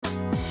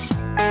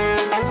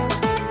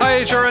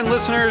HRN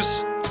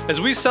listeners.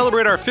 As we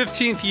celebrate our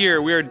 15th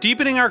year, we are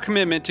deepening our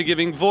commitment to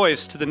giving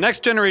voice to the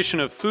next generation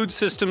of food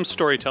systems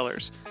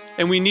storytellers,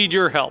 and we need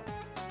your help.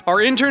 Our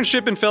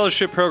internship and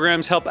fellowship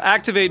programs help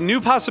activate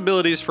new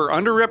possibilities for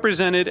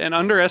underrepresented and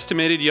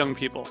underestimated young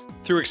people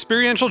through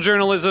experiential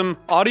journalism,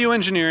 audio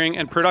engineering,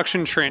 and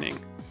production training.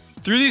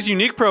 Through these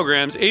unique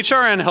programs,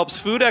 HRN helps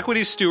food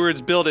equity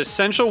stewards build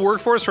essential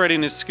workforce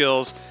readiness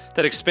skills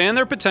that expand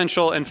their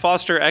potential and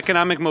foster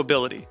economic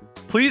mobility.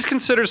 Please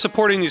consider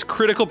supporting these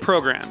critical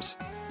programs.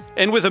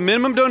 And with a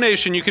minimum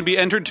donation, you can be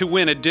entered to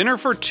win a dinner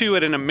for two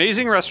at an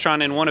amazing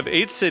restaurant in one of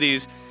 8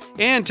 cities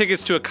and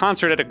tickets to a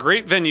concert at a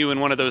great venue in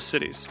one of those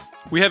cities.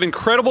 We have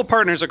incredible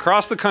partners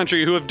across the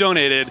country who have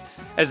donated,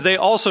 as they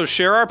also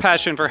share our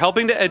passion for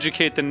helping to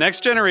educate the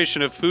next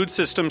generation of food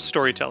systems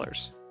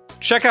storytellers.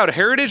 Check out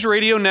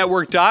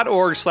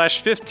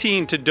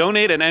heritageradionetwork.org/15 to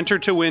donate and enter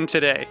to win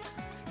today.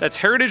 That's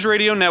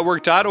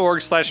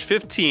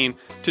heritageradionetwork.org/15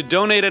 to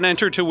donate and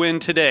enter to win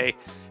today.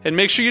 And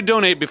make sure you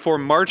donate before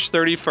March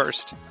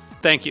 31st.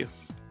 Thank you.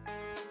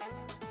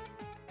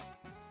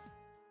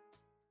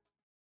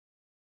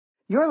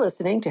 You're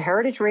listening to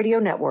Heritage Radio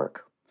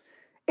Network.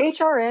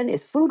 HRN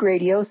is food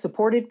radio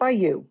supported by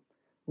you.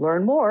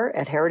 Learn more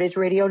at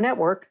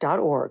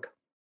heritageradionetwork.org.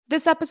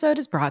 This episode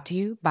is brought to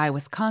you by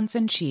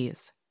Wisconsin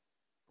Cheese.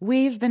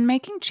 We've been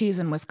making cheese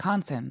in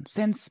Wisconsin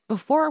since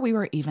before we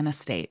were even a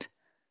state,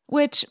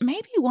 which may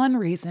be one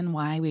reason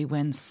why we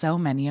win so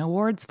many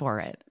awards for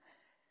it.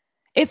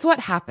 It's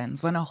what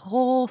happens when a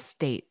whole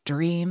state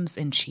dreams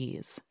in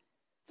cheese.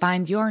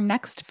 Find your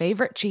next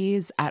favorite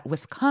cheese at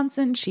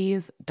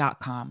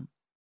wisconsincheese.com.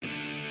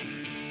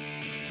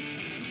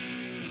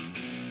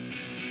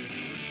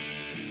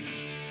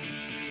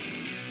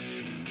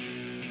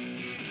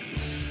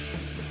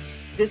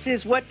 This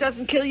is What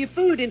Doesn't Kill You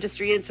Food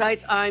Industry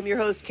Insights. I'm your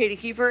host, Katie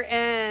Kiefer,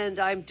 and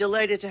I'm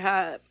delighted to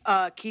have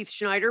Keith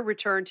Schneider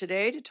return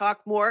today to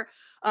talk more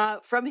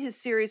from his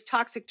series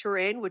Toxic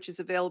Terrain, which is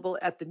available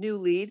at the New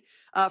Lead.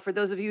 For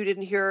those of you who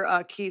didn't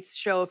hear Keith's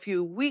show a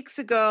few weeks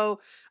ago,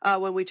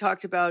 when we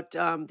talked about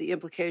the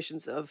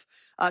implications of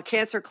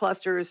cancer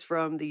clusters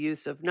from the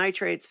use of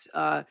nitrates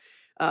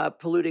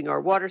polluting our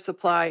water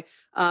supply.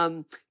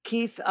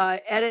 Keith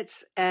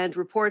edits and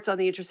reports on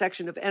the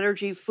intersection of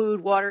energy,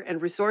 food, water,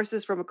 and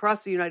resources from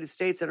across the United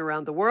States and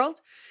around the world.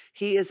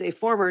 He is a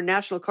former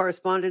national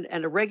correspondent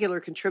and a regular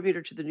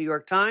contributor to the New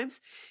York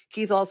Times.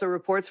 Keith also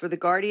reports for The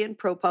Guardian,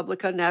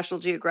 ProPublica, National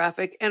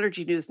Geographic,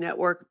 Energy News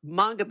Network,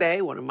 Manga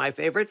Bay, one of my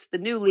favorites, The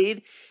New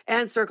Lead,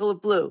 and Circle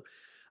of Blue.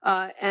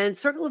 And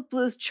Circle of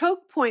Blue's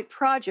Choke Point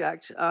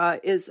Project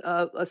is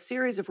a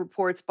series of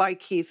reports by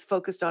Keith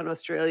focused on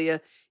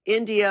Australia,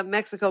 India,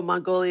 Mexico,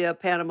 Mongolia,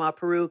 Panama,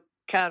 Peru,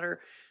 Qatar,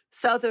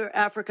 South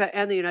Africa,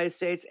 and the United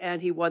States.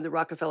 And he won the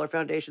Rockefeller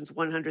Foundation's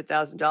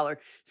 $100,000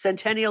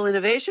 Centennial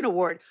Innovation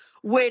Award.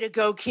 Way to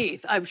go,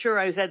 Keith. I'm sure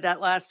I said that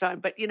last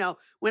time. But, you know,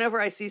 whenever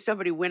I see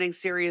somebody winning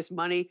serious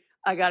money,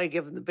 I got to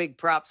give him the big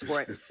props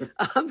for it.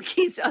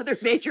 Keith's other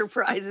major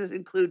prizes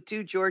include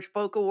 2 George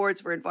Polk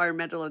Awards for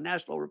environmental and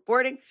national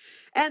reporting,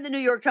 and the New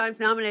York Times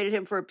nominated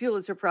him for a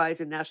Pulitzer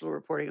Prize in national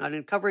reporting on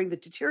uncovering the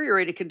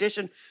deteriorated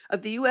condition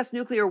of the U.S.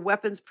 nuclear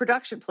weapons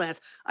production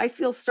plants. I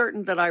feel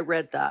certain that I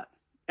read that.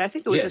 I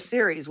think it was a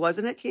series,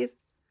 wasn't it, Keith?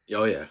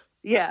 Oh, yeah.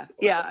 Yeah.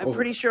 I'm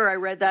pretty sure I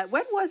read that.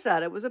 When was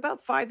that? It was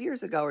about 5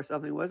 years ago or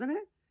something, wasn't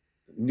it?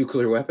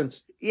 Nuclear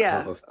weapons?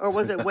 Yeah. Or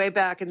was it way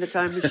back in the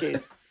time machine?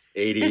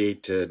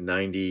 88 to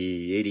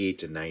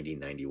 90,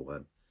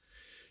 91.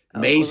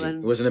 Amazing.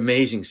 It was an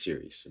amazing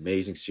series.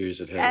 Amazing series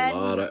that had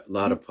a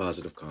lot of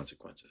positive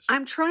consequences.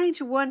 I'm trying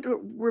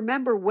to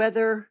remember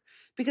whether,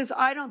 because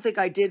I don't think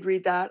I did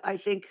read that. I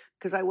think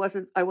because I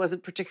wasn't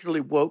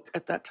particularly woke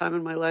at that time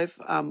in my life.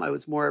 I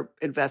was more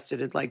invested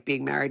in like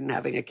being married and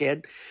having a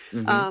kid.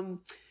 Mm-hmm.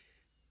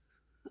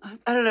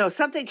 I don't know.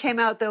 Something came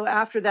out though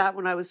after that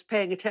when I was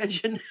paying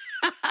attention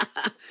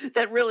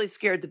that really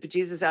scared the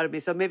bejesus out of me.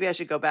 So maybe I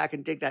should go back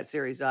and dig that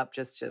series up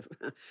just to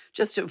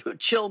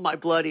chill my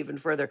blood even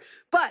further.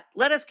 But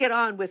let us get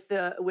on with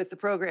the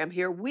program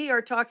here. We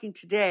are talking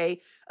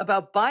today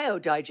about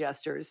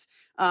biodigesters,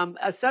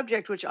 a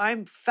subject which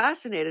I'm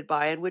fascinated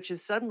by and which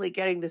is suddenly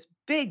getting this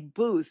big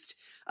boost,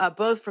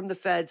 both from the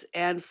feds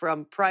and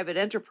from private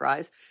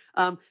enterprise.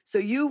 So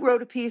you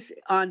wrote a piece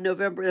on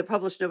that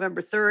published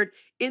November 3rd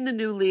in the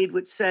New Lead,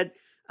 which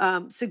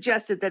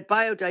suggested that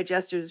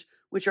biodigesters,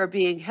 which are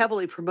being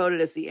heavily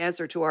promoted as the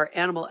answer to our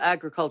animal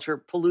agriculture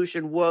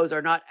pollution woes,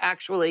 are not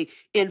actually,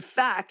 in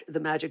fact, the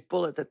magic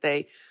bullet that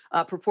they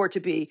purport to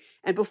be.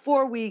 And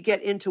before we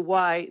get into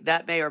why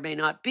that may or may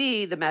not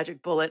be the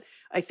magic bullet,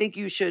 I think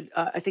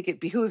it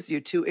behooves you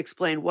to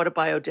explain what a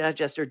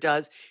biodigester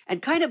does and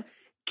kind of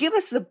give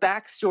us the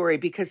backstory,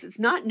 because it's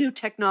not new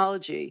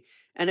technology.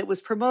 And it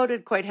was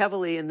promoted quite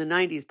heavily in the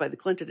 90s by the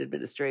Clinton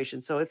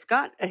administration. So it's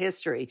got a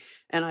history.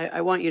 And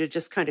I want you to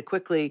just kind of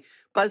quickly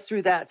buzz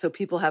through that so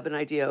people have an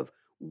idea of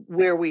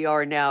where we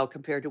are now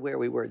compared to where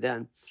we were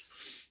then.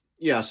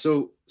 Yeah.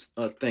 So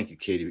thank you,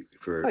 Katie,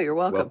 for you're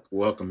welcome.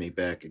 welcoming me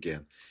back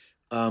again.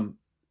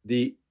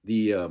 The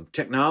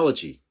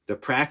technology the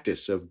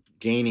practice of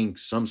gaining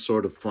some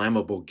sort of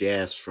flammable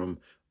gas from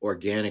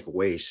organic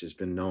waste has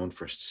been known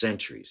for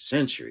centuries.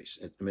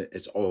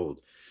 It's old.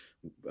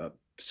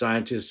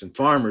 Scientists and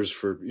farmers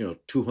for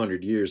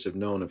 200 years have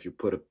known if you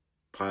put a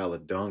pile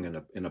of dung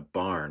in a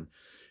barn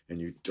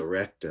and you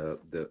direct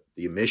the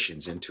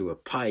emissions into a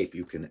pipe,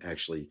 you can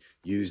actually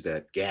use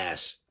that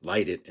gas,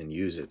 light it, and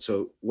use it.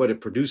 So what it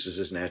produces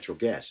is natural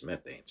gas,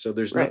 methane. So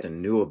there's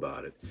nothing new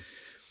about it.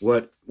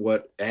 What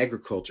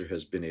agriculture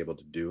has been able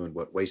to do, and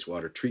what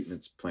wastewater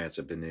treatment plants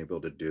have been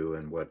able to do,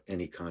 and what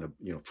any kind of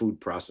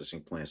food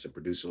processing plants that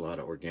produce a lot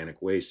of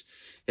organic waste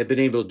have been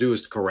able to do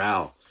is to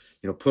corral,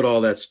 put all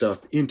that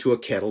stuff into a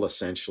kettle,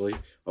 essentially,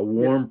 a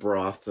warm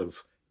broth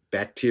of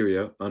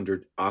bacteria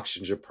under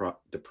oxygen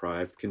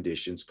deprived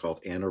conditions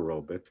called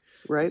anaerobic.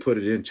 Right. Put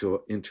it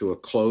into a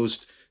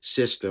closed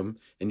system,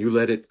 and you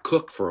let it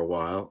cook for a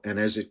while. And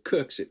as it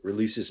cooks, it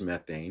releases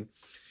methane.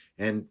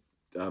 And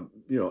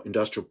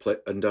industrial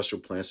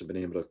plants have been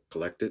able to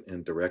collect it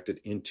and direct it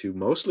into,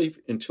 mostly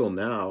into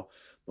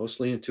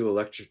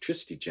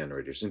electricity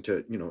generators,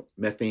 into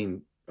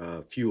methane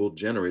fueled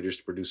generators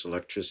to produce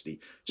electricity.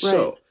 Right.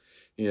 So,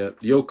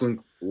 the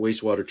Oakland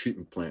wastewater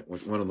treatment plant,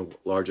 one of the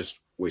largest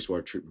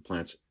wastewater treatment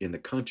plants in the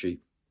country,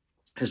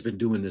 has been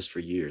doing this for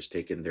years,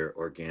 taking their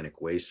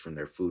organic waste from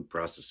their food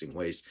processing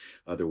waste,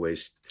 other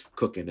waste,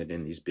 cooking it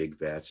in these big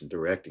vats and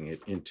directing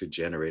it into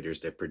generators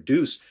that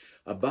produce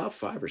about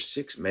 5 or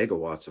 6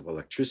 megawatts of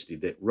electricity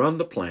that run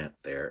the plant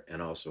there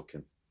and also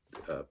can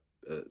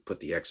put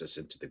the excess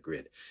into the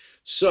grid.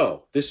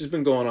 So this has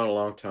been going on a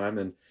long time,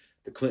 and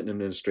the Clinton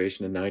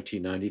administration in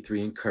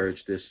 1993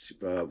 encouraged this,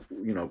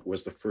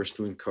 was the first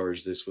to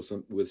encourage this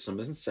with some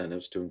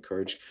incentives to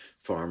encourage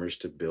farmers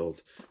to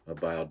build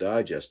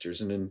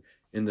biodigesters. And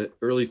in the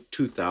early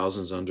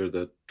 2000s, under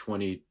the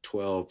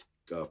 2012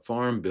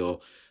 Farm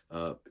Bill,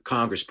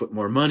 Congress put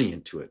more money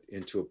into a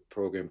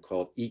program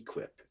called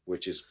EQIP,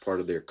 which is part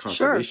of their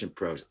conservation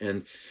program.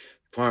 And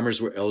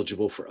farmers were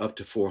eligible for up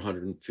to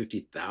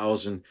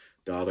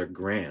 $450,000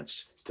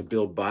 grants to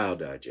build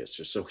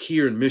biodigesters. So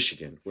here in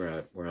Michigan,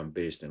 where I'm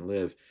based and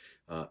live,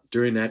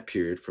 during that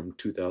period from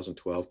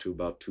 2012 to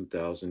about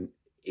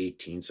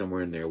 2018,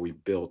 somewhere in there, we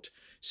built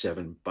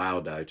 7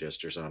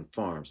 biodigesters on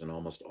farms, and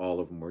almost all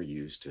of them were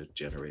used to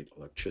generate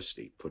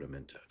electricity, put it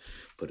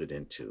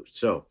into.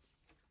 So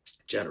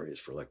generators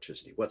for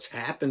electricity. What's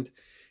happened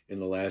in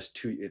the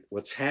last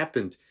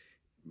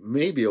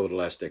maybe over the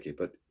last decade,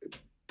 but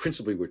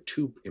principally were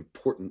 2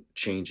 important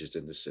changes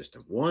in the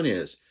system. One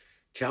is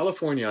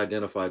California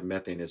identified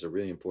methane as a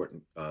really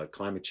important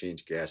climate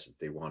change gas that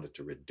they wanted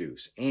to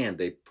reduce, and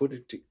they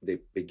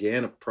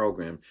began a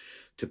program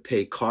to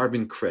pay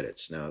carbon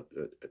credits. Now,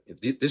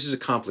 this is a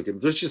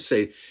complicated. Let's just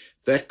say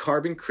that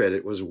carbon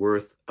credit was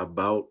worth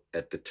about,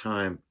 at the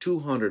time,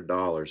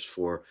 $200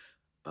 for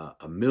 1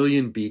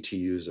 million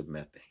BTUs of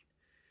methane.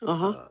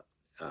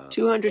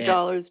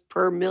 $200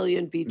 per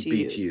million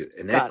BTUs.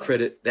 And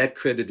that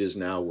credit is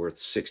now worth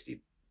 $60.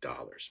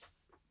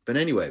 But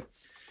anyway.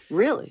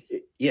 Really?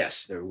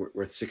 Yes, they're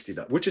worth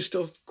 $60, which is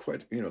still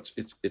quite,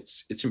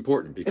 it's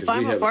important because if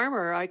I'm a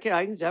farmer, I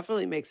can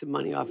definitely make some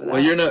money off of that.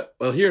 Well, you're not.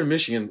 Well, here in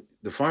Michigan,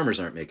 the farmers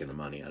aren't making the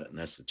money on it, and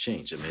that's the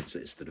change. I mean,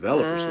 it's the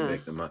developers who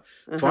make the money.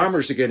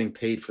 Farmers are getting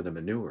paid for the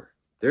manure.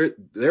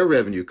 Their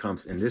revenue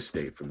comes in this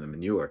state from the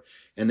manure,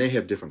 and they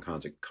have different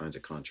kinds of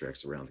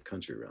contracts around the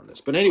country around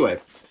this. But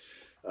anyway,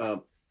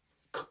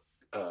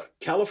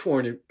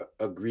 California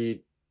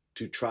agreed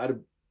to try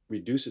to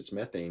reduce its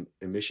methane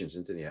emissions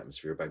into the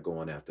atmosphere by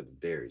going after the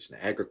dairies. Now,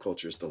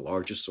 agriculture is the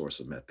largest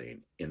source of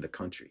methane in the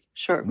country.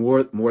 Sure.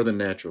 More than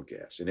natural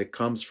gas. And it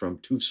comes from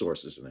 2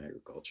 sources in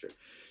agriculture. It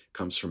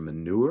comes from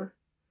manure,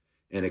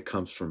 and it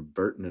comes from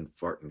burping and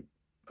farting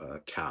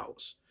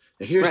cows.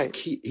 Now,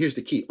 here's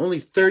the key. Only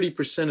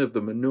 30% of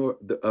the manure,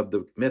 of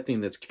the methane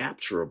that's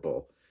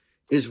capturable,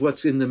 is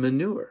what's in the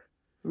manure.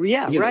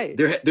 Yeah, right.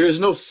 There is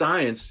no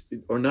science,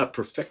 or not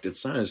perfected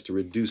science, to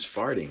reduce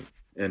farting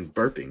and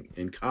burping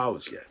in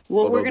cows yet.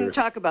 Well, we're going to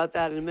talk about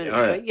that in a minute.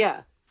 Right. But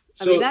yeah,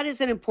 I mean, that is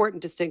an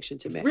important distinction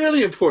to make.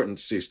 Really important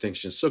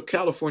distinction. So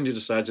California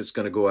decides it's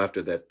going to go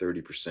after that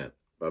 30%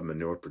 of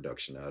manure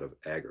production out of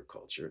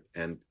agriculture,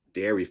 and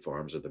dairy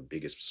farms are the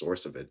biggest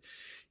source of it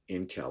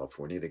in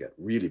California. They got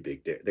really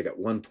big. They got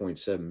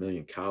 1.7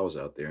 million cows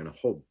out there and a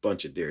whole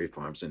bunch of dairy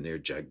farms, and they're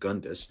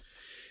gigundous.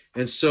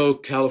 And so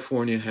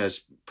California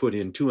has put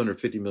in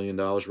 $250 million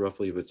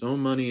roughly of its own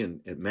money and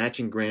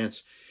matching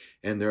grants.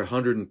 And there are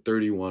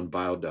 131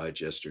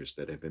 biodigesters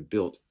that have been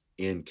built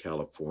in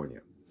California.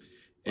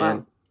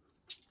 Wow.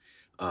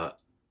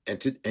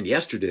 And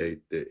yesterday,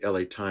 the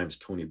LA Times,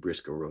 Tony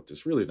Briscoe, wrote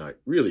this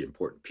really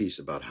important piece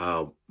about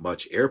how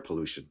much air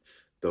pollution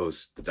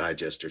those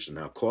digesters are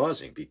now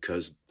causing,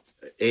 because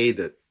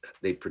that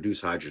they produce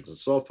hydrogen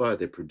sulfide,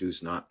 they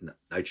produce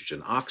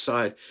nitrogen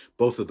oxide.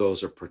 Both of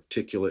those are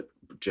particulate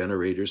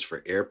generators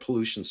for air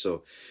pollution.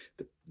 So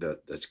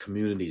the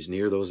communities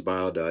near those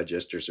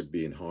biodigesters are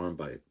being harmed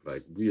by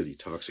really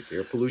toxic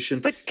air pollution.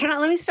 But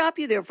let me stop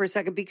you there for a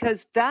second,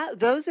 because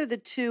those are the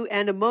two,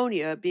 and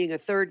ammonia being a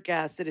third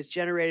gas that is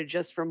generated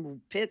just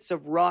from pits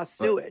of raw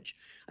sewage.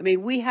 I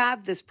mean, we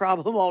have this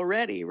problem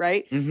already,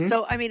 right? Mm-hmm.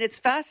 So, I mean, it's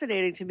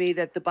fascinating to me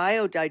that the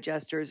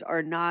biodigesters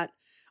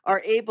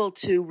are able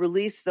to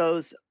release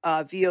those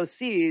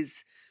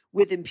VOCs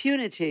with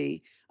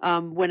impunity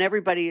when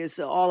everybody is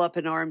all up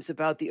in arms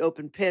about the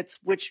open pits,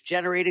 which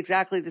generate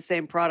exactly the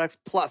same products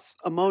plus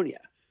ammonia.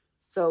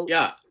 So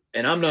yeah,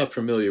 and I'm not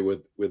familiar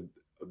with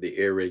the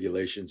air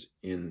regulations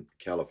in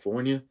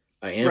California.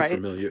 I am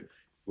familiar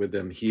with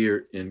them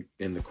here in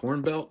the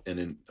Corn Belt and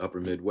in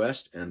Upper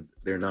Midwest, and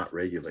they're not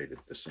regulated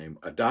the same.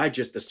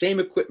 The same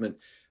equipment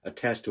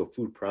attached to a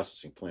food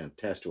processing plant,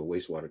 attached to a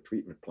wastewater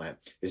treatment plant,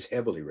 is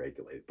heavily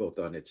regulated, both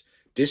on its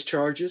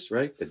discharges,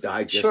 right, the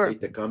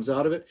digestate that comes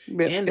out of it,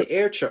 and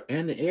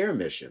the air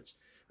emissions.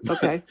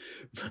 Okay,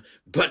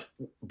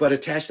 but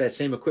attach that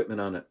same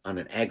equipment on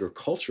an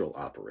agricultural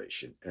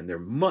operation, and they're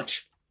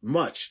much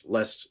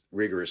less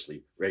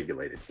rigorously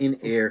regulated in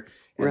air,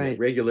 and the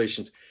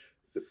regulations.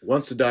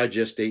 Once the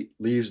digestate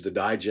leaves the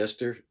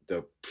digester,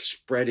 the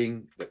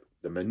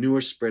manure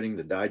spreading,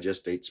 the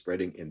digestate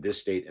spreading in this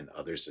state and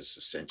others is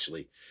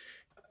essentially,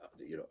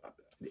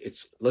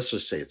 let's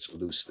just say it's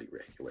loosely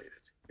regulated.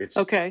 It's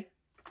okay,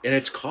 and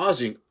it's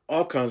causing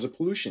all kinds of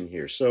pollution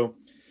here. So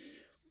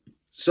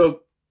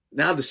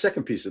now the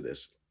second piece of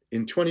this,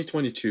 in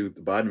 2022, the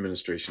Biden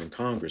administration and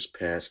Congress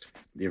passed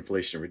the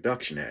Inflation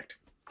Reduction Act,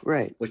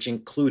 right, which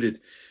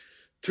included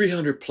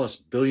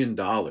 $300+ billion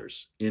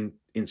in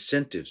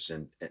incentives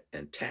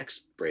and tax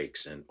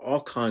breaks and all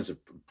kinds of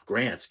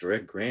grants,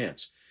 direct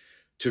grants,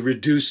 to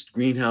reduce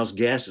greenhouse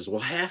gases.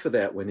 Well, half of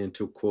that went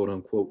into quote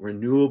unquote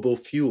renewable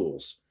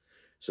fuels.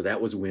 So that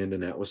was wind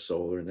and that was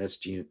solar and that's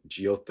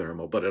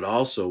geothermal, but it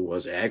also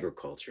was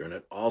agriculture and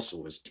it also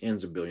was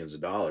tens of billions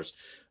of dollars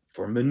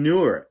for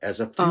manure as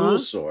a fuel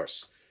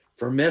source.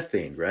 For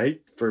methane,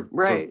 right?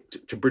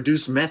 To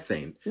produce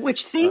methane.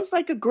 Which seems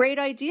like a great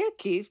idea,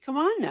 Keith. Come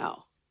on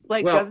now.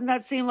 Doesn't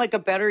that seem like a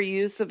better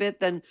use of it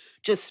than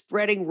just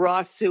spreading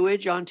raw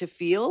sewage onto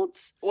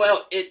fields?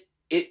 Well,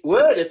 it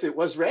would if it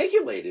was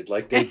regulated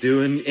like they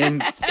do in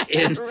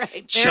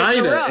right.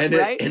 China,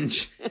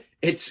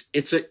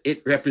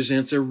 it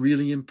represents a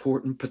really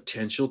important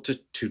potential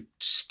to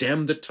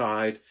stem the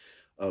tide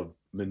of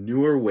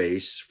manure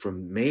waste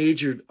from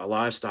major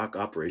livestock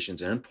operations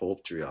and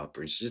poultry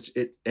operations.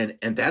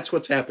 And that's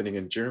what's happening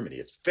in Germany.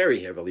 It's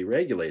very heavily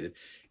regulated,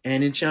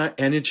 and in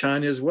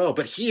China as well.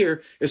 But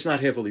here it's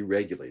not heavily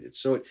regulated.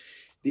 So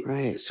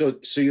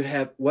so you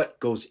have what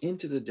goes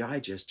into the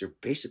digester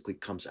basically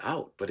comes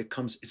out, but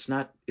it's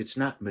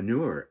not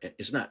manure.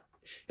 It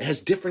has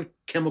different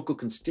chemical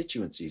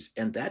constituencies,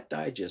 and that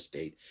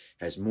digestate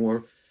has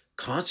more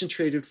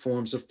concentrated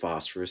forms of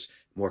phosphorus,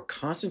 more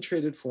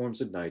concentrated forms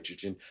of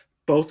nitrogen.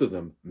 Both of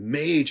them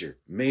major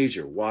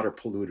water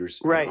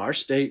polluters in our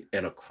state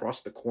and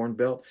across the Corn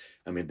Belt.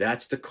 I mean,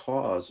 that's the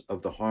cause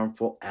of the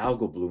harmful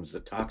algal blooms, the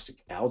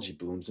toxic algae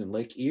blooms in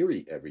Lake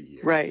Erie every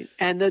year. Right,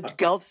 and the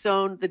Gulf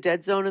zone, the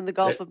dead zone in the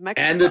Gulf of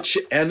Mexico,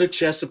 and the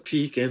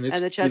Chesapeake, and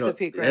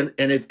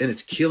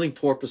it's killing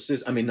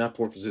porpoises. I mean, not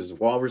porpoises,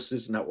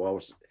 walruses,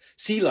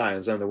 sea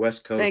lions on the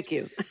West Coast. Thank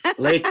you.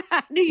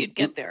 I knew you'd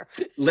get there.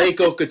 Lake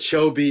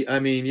Okeechobee. I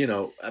mean,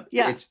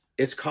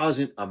 it's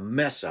causing a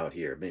mess out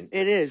here. I mean,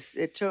 it is.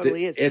 It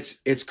totally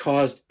is. It's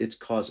caused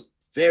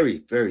very,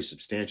 very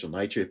substantial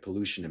nitrate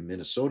pollution in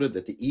Minnesota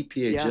that the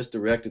EPA just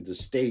directed the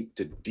state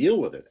to deal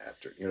with it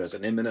after, as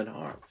an imminent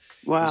harm.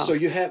 Wow. And so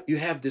you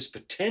have this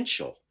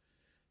potential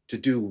to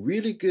do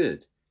really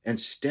good and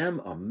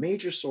stem a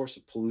major source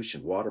of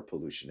pollution, water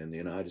pollution in the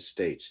United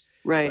States.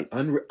 Right.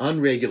 But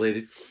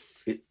unregulated,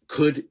 it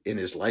could and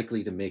is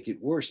likely to make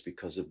it worse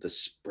because of the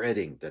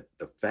spreading, that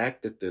the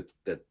fact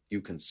that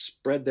you can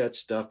spread that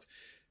stuff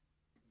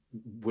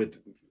with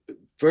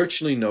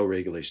virtually no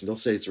regulation. They'll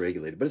say it's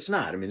regulated, but it's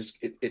not. I mean,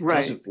 it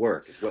doesn't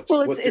work.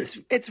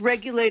 It's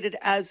regulated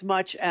as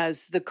much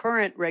as the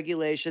current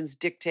regulations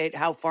dictate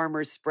how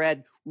farmers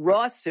spread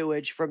raw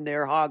sewage from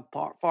their hog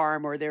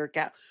farm or their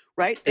cow.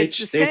 Right? They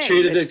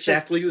treat it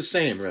exactly the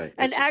same, right?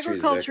 And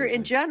agriculture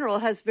in general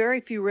has very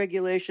few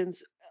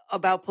regulations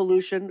about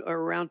pollution or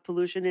around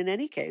pollution in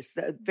any case.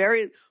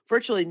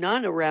 Virtually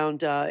none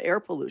around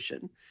air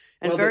pollution,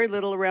 and very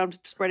little around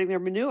spreading their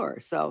manure.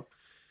 So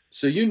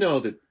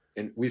that,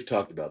 and we've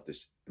talked about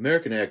this,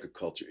 American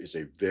agriculture is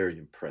a very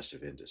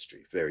impressive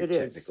industry, very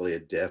technically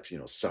adept,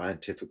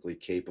 scientifically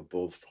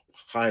capable,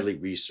 highly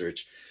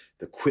researched.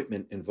 The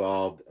equipment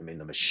involved, I mean,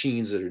 the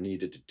machines that are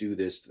needed to do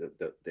this,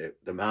 the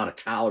amount of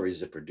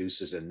calories it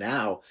produces, and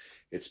now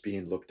it's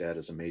being looked at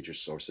as a major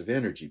source of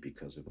energy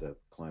because of the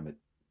climate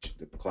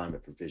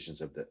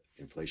provisions of the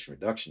Inflation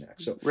Reduction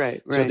Act. So,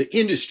 so the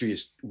industry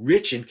is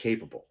rich and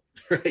capable.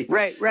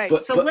 Right.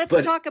 So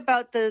let's talk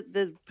about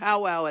the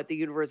powwow at the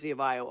University of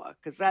Iowa,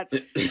 because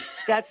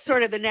that's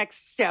sort of the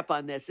next step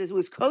on this. It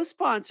was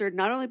co-sponsored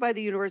not only by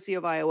the University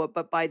of Iowa,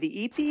 but by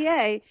the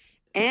EPA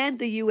and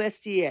the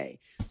USDA.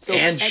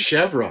 And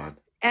Chevron.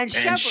 And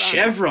Chevron. And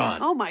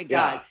Chevron. Oh my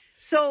God. Yeah.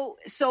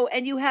 So,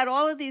 and you had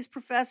all of these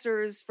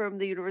professors from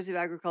the University of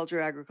Agriculture,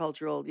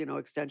 Agricultural,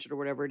 Extension or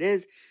whatever it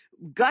is,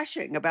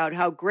 gushing about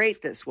how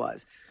great this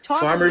was.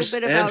 Talk a little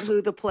bit about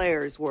who the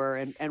players were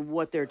and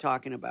what they're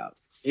talking about.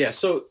 Yeah.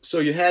 So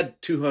you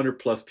had 200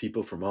 plus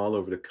people from all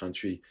over the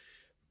country.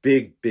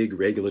 Big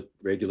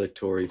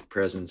regulatory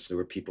presence. There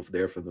were people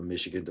there from the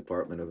Michigan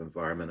Department of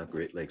Environment,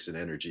 Great Lakes and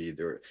Energy.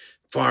 There were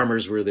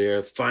farmers were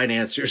there,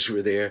 financiers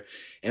were there,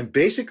 and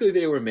basically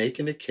they were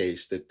making a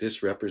case that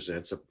this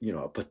represents a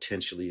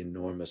potentially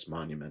enormous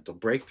monumental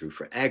breakthrough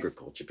for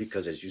agriculture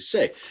because, as you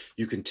say,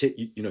 you can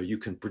you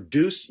can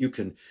produce, you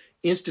can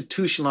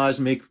institutionalize,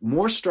 make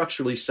more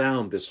structurally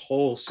sound this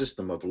whole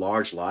system of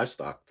large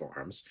livestock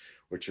farms,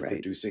 which are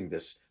producing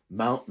this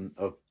mountain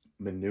of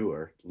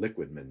manure,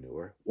 liquid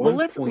manure. Well,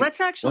 let's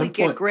actually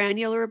get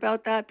granular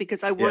about that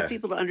because I want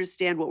people to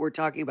understand what we're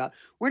talking about.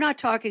 We're not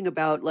talking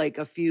about like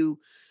a few.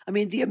 I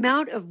mean, the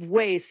amount of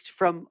waste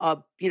from a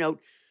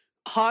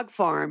hog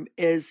farm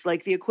is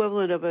like the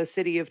equivalent of a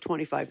city of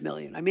 25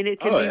 million. I mean, it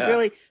can be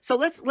really. So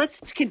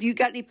let's. Can you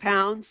got any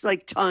pounds,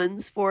 like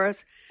tons, for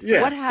us? Yeah.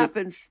 What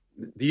happens?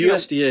 The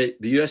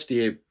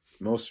USDA.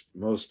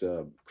 Most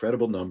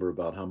credible number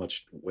about how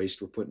much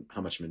waste we're putting,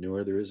 how much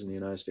manure there is in the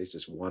United States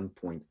is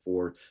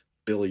 1.4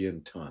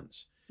 billion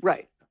tons.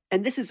 Right.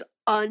 And this is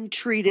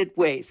untreated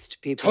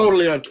waste, people.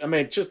 Totally. I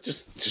mean,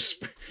 just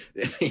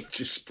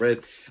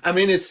spread. I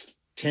mean, it's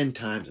 10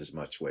 times as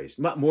much waste,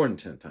 not more than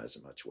 10 times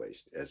as much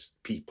waste as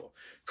people.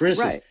 For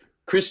instance,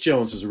 Chris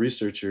Jones was a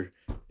researcher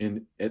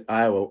at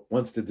Iowa,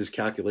 once did this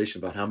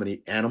calculation about how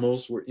many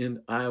animals were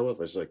in Iowa.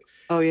 There's like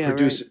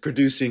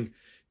producing.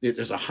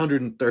 There's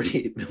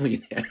 138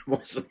 million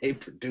animals, and they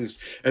produce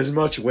as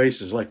much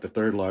waste as like the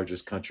third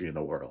largest country in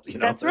the world.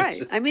 That's right.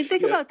 I mean,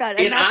 think about that.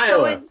 And in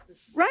Iowa.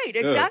 Right,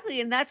 exactly.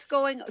 And that's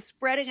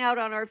spreading out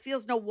on our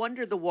fields. No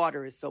wonder the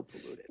water is so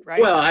polluted, right?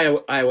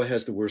 Well, Iowa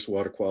has the worst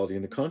water quality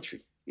in the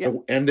country. Yeah.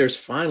 And there's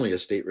finally a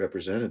state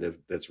representative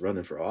that's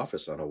running for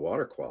office on a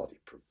water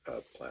quality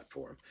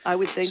platform. I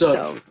would think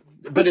so.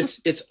 But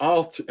it's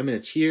all,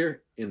 it's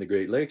here in the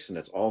Great Lakes and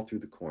it's all through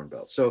the Corn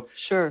Belt. So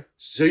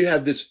you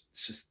have this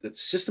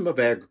system of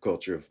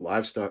agriculture, of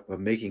livestock, of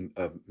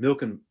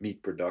milk and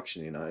meat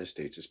production in the United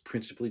States is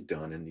principally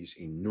done in these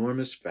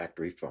enormous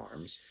factory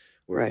farms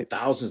where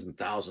thousands and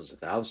thousands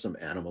and thousands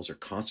of animals are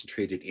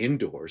concentrated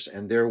indoors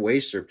and their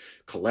wastes are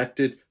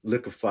collected,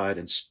 liquefied,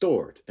 and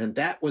stored. And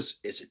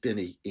it's been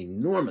an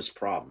enormous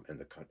problem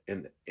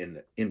in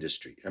the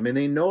industry. I mean,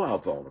 they know how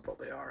vulnerable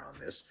they are on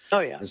this. Oh,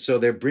 yeah. And so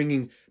they're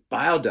bringing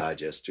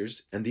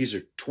biodigesters, and these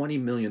are $20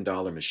 million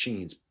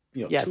machines,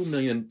 2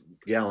 million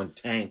gallon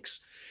tanks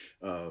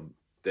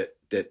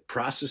that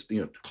process,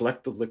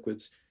 collect the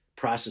liquids,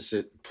 process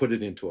it, put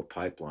it into a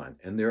pipeline.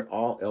 And they're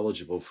all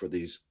eligible for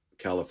these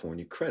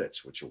California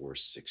credits, which are worth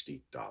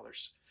 $60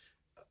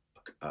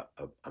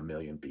 a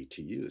million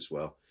BTUs.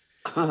 Well,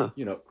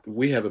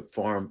 we have a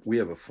farm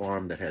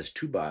that has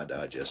 2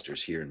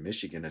 biodigesters here in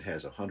Michigan. It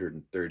has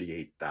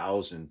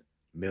 138,000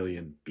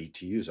 million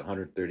BTUs.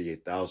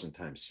 138,000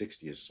 times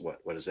 60 is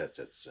what is that?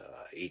 That's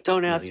 8.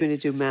 Don't ask me to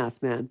do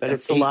math, man, but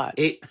it's a lot.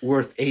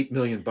 Worth $8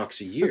 million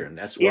a year, and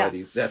that's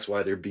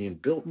why they're being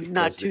built.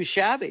 Not too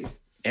shabby.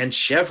 And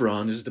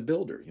Chevron is the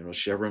builder.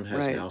 Chevron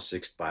has now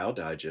 6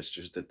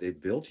 biodigesters that they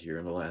built here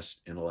in the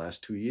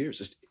last 2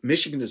 years.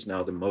 Michigan is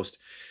now the most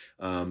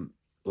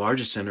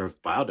largest center of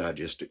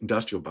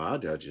industrial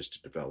biodigester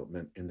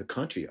development in the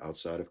country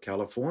outside of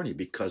California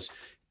because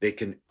they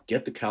can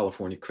get the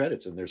California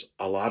credits, and there's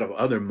a lot of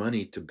other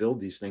money to build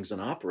these things and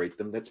operate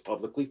them that's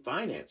publicly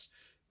financed.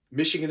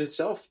 Michigan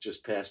itself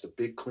just passed a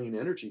big clean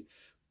energy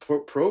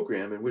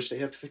program in which they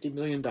have $50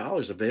 million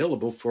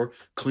available for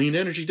clean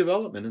energy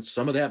development. And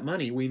some of that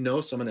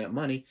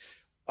money,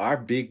 our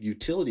big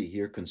utility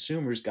here,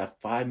 consumers,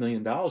 got $5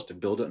 million to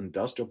build an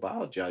industrial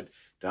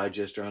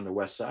biodigester on the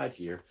west side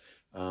here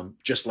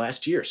just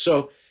last year.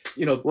 So,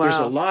 there's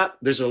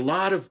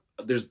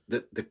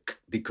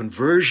the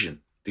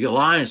conversion, the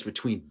alliance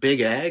between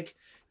big ag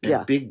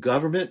and big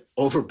government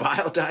over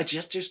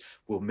biodigesters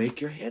will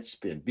make your head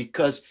spin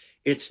because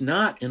it's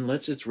not,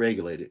 unless it's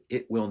regulated,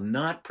 it will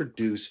not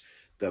produce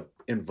the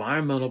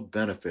environmental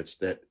benefits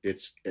that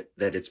its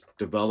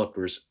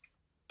developers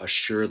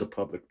assure the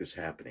public is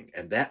happening.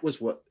 And that was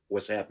what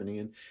was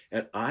happening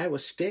at Iowa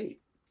State.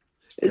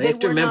 They have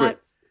to remember.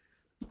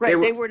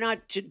 They were not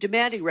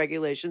demanding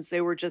regulations.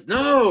 They were just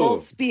full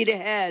speed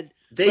ahead.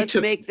 Let's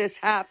make this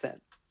happen.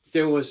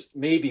 There was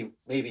maybe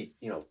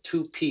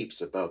 2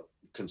 peeps about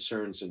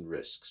concerns and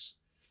risks.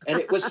 And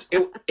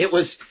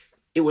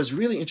it was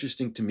really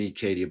interesting to me,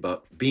 Katie,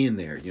 about being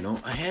there.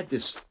 I had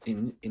this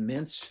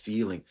immense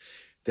feeling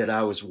that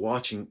I was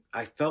watching.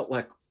 I felt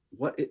like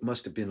what it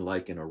must have been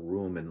like in a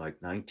room in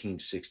like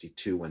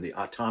 1962 when the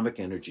Atomic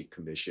Energy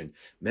Commission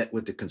met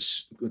with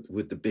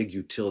the big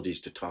utilities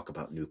to talk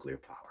about nuclear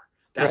power.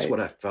 That's what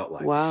I felt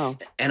like. Wow.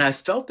 And I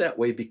felt that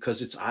way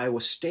because it's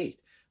Iowa State.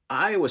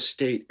 Iowa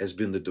State has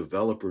been the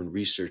developer and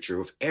researcher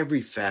of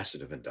every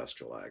facet of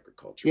industrial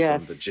agriculture,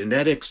 Yes. from the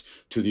genetics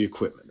to the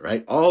equipment,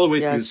 right? All the way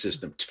through the Yes.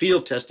 system,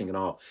 field testing and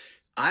all.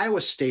 Iowa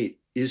State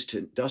is to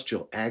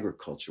industrial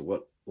agriculture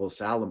what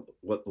Los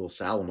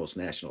Alamos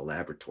National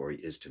Laboratory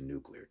is to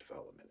nuclear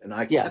development. And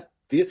I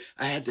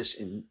had this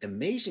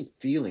amazing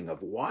feeling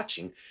of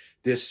watching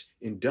this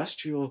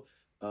industrial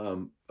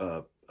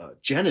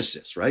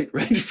genesis, right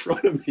in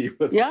front of me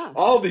with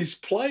all these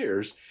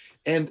players.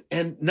 And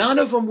none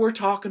of them were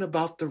talking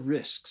about the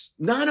risks.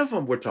 None of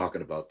them were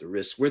talking about the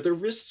risks, where the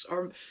risks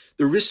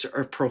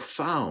are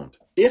profound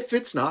if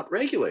it's not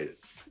regulated.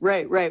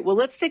 Right. Well,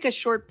 let's take a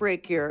short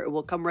break here.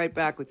 We'll come right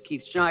back with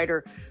Keith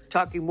Schneider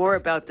talking more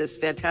about this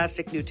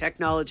fantastic new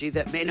technology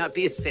that may not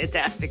be as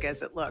fantastic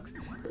as it looks.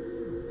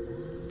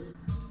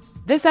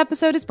 This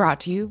episode is brought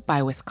to you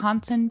by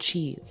Wisconsin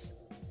Cheese.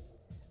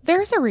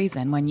 There's a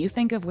reason when you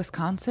think of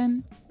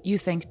Wisconsin, you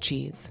think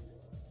cheese.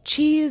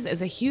 Cheese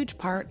is a huge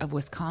part of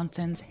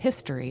Wisconsin's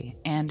history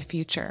and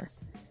future.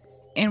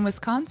 In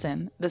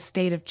Wisconsin, the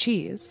state of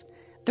cheese,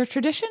 the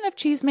tradition of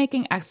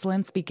cheese-making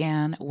excellence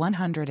began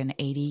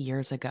 180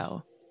 years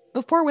ago,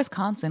 before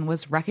Wisconsin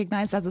was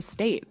recognized as a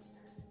state.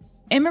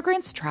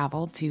 Immigrants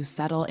traveled to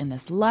settle in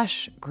this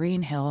lush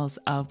green hills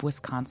of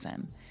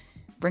Wisconsin,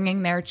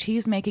 bringing their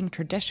cheese-making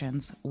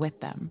traditions with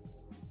them.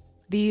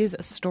 These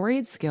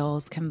storied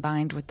skills,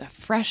 combined with the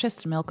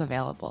freshest milk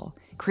available,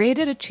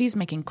 created a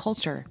cheese-making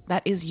culture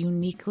that is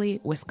uniquely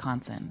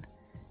Wisconsin.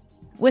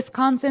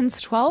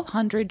 Wisconsin's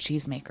 1,200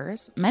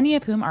 cheesemakers, many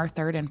of whom are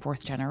third and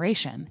fourth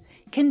generation,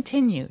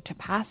 continue to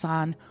pass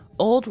on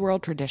old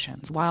world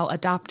traditions while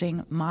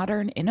adopting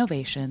modern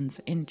innovations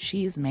in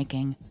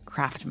cheese-making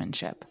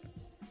craftsmanship.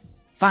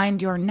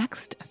 Find your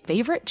next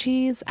favorite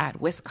cheese at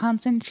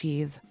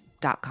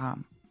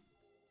wisconsincheese.com.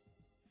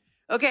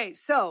 Okay,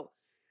 so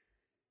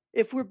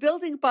if we're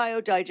building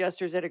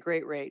biodigesters at a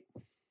great rate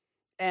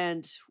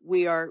and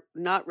we are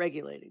not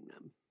regulating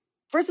them,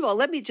 first of all,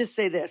 let me just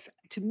say this.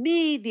 To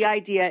me, the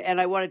idea,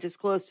 and I want to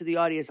disclose to the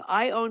audience,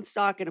 I own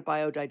stock in a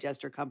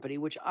biodigester company,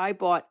 which I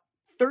bought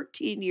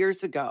 13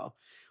 years ago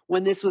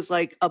when this was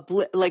like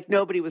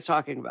nobody was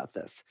talking about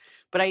this.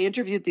 But I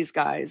interviewed these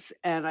guys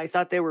and I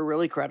thought they were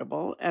really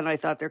credible and I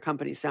thought their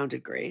company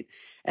sounded great.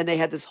 And they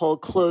had this whole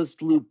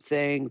closed loop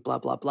thing, blah,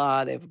 blah,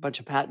 blah. They have a bunch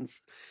of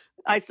patents.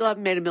 I still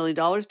haven't made $1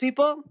 million,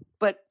 people,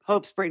 but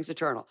hope springs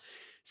eternal.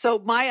 So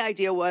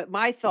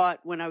my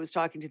thought when I was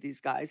talking to these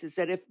guys is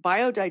that if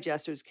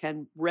biodigesters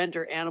can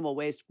render animal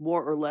waste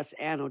more or less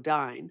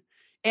anodyne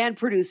and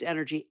produce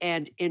energy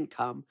and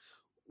income,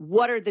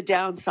 what are the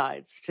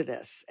downsides to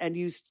this? And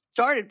you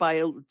started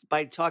by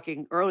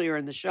talking earlier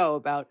in the show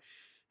about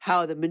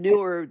how the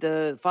manure,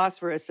 the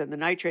phosphorus and the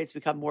nitrates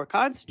become more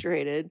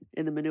concentrated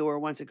in the manure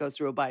once it goes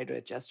through a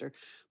biodigester.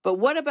 But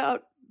what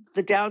about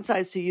the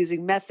downsides to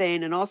using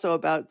methane and also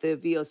about the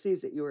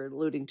VOCs that you were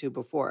alluding to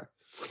before?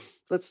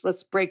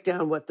 Let's break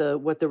down what the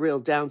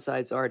real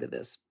downsides are to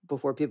this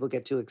before people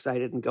get too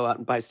excited and go out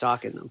and buy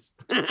stock in them.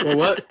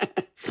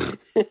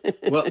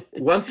 Well,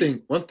 one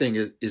thing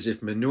is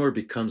if manure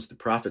becomes the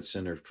profit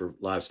center for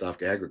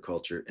livestock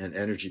agriculture and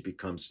energy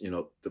becomes,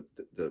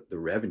 the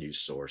revenue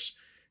source,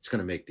 it's going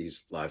to make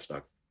these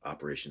livestock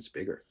operations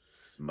bigger.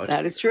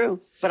 That is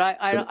true, but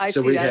I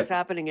see that as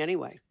happening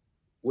anyway.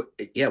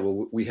 Yeah,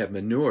 well, we have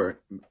manure.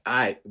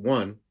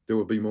 There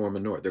will be more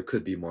manure. There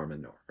could be more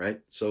manure, right?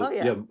 So,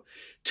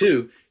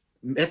 two,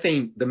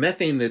 methane. The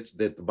methane that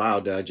the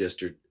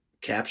biodigester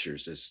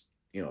captures is,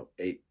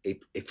 a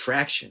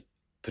fraction,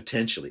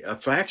 potentially a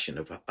fraction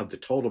of the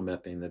total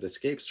methane that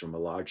escapes from a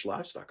large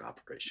livestock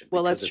operation.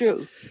 Well, that's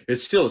true.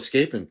 It's still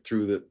escaping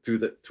through the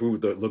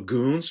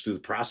lagoons, through the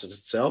process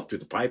itself, through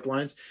the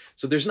pipelines.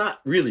 So there's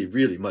not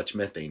really much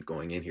methane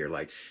going in here.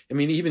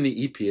 Even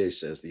the EPA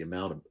says the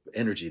amount of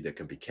energy that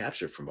can be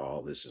captured from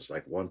all this is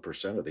like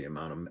 1% of the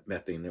amount of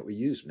methane that we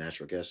use,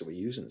 natural gas that we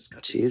use in this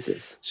country.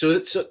 Jesus. So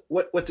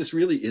what this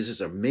really is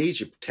a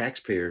major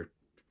taxpayer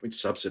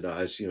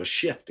subsidize,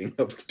 shifting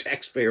of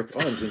taxpayer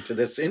funds into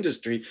this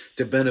industry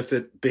to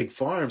benefit big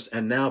farms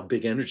and now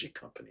big energy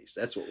companies.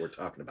 That's what we're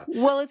talking about.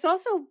 Well, it's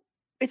also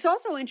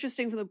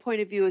interesting from the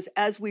point of view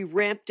as we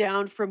ramp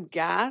down from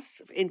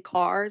gas in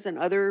cars and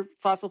other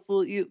fossil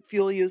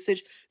fuel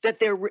usage, that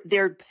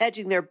they're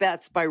hedging their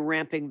bets by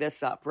ramping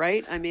this up,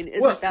 right? I mean,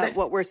 isn't that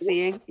what we're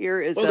seeing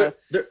here?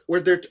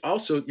 They're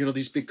also,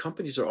 these big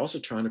companies are also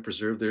trying to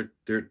preserve their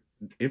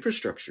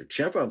infrastructure.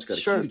 Chevron's got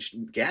a huge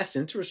gas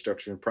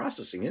infrastructure and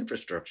processing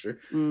infrastructure.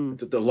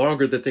 The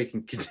longer that they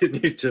can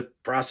continue to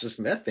process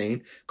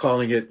methane,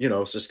 calling it,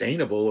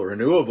 sustainable or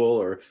renewable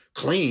or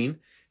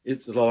clean,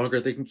 it's the longer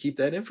they can keep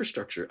that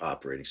infrastructure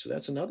operating. So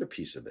that's another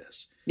piece of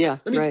this. Yeah,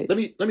 Let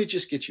me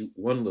just get you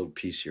one little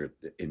piece here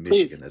in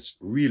Michigan. Please. That's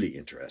really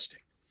interesting.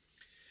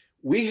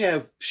 We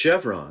have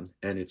Chevron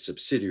and its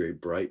subsidiary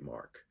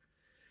Brightmark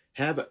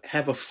have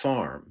a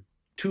farm,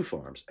 2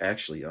 farms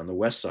actually, on the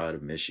west side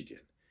of Michigan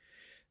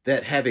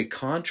that have a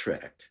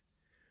contract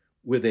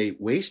with a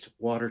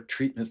wastewater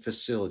treatment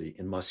facility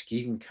in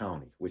Muskegon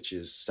County, which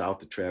is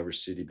south of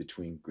Traverse City,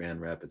 between Grand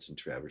Rapids and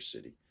Traverse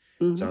City.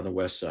 It's on the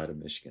west side of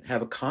Michigan,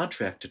 have a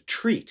contract to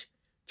treat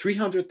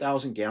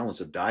 300,000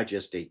 gallons of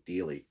digestate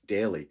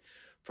daily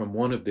from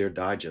one of their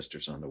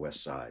digesters on the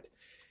west side.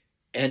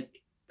 And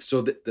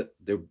so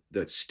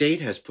the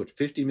state has put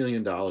 $50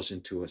 million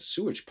into a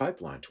sewage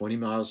pipeline 20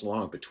 miles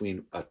long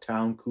between a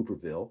town,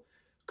 Cooperville,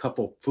 a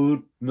couple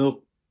food,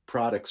 milk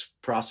products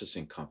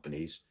processing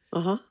companies,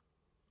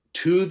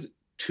 to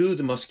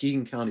the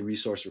Muskegon County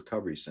Resource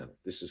Recovery Center.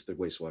 This is the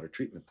wastewater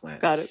treatment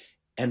plant. Got it.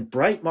 And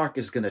Brightmark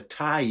is going to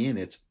tie in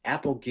its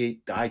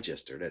Applegate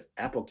digester, that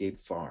Applegate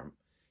farm,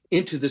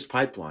 into this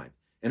pipeline.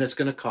 And it's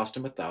going to cost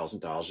them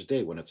 $1,000 a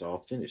day when it's all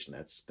finished. And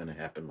that's going to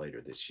happen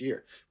later this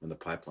year when the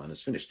pipeline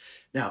is finished.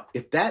 Now,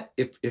 if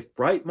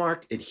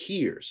Brightmark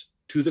adheres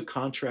to the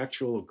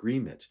contractual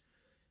agreement,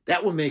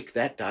 that will make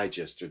that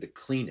digester the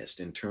cleanest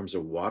in terms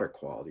of water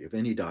quality of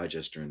any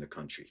digester in the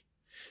country.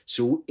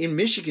 So in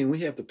Michigan, we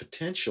have the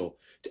potential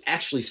to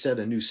actually set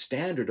a new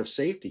standard of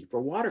safety for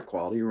water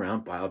quality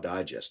around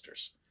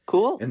biodigesters.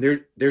 Cool. And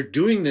they're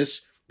doing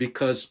this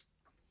because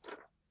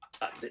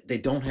they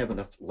don't have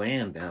enough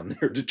land down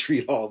there to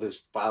treat all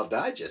this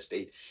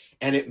biodigestate,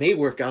 and it may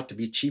work out to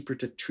be cheaper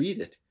to treat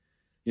it,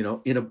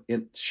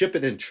 ship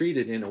it and treat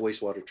it in a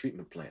wastewater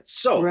treatment plant.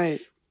 So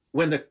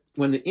when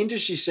the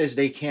industry says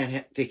they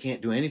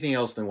can't do anything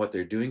else than what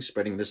they're doing,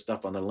 spreading this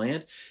stuff on the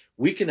land,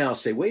 we can now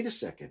say, wait a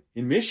second.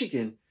 In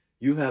Michigan,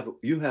 you have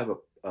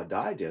a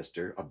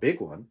digester, a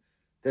big one,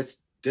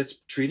 that's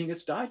treating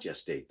its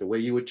digestate the way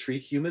you would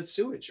treat human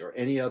sewage or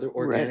any other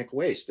organic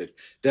waste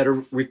that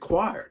are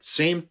required.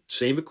 Same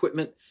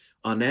equipment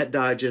on that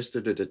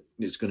digester that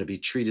is going to be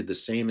treated the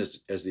same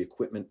as the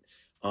equipment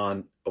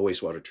on a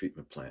wastewater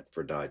treatment plant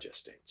for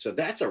digestate. So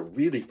that's a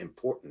really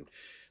important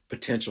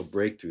potential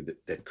breakthrough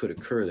that could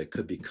occur, that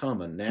could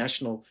become a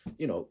national,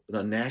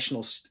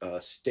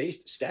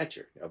 state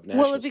stature of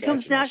national. Well, it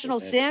becomes national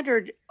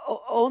standard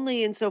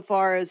only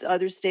insofar as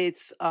other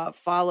states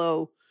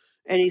follow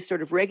any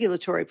sort of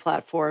regulatory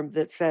platform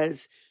that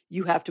says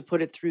you have to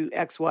put it through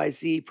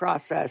XYZ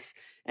process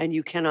and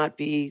you cannot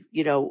be,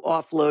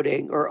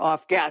 offloading or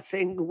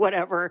off-gassing,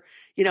 whatever,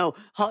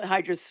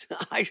 hydrogen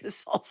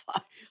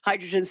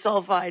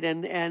sulfide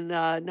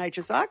and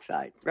nitrous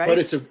oxide, right? But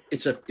it's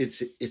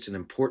an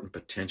important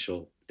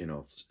potential,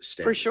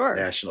 standard. For sure.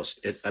 National,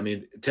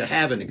 to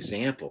have an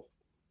example,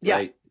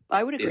 right?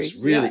 I would agree. It's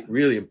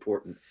really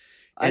important.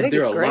 And I think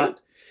it's great.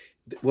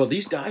 Well,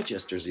 these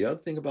digesters, the other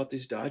thing about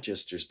these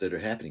digesters that are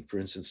happening, for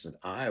instance, in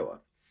Iowa,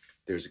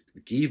 there's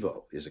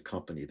Gevo is a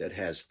company that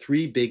has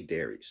 3 big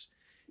dairies,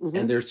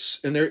 and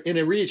they're in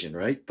a region,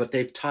 right? But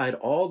they've tied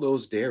all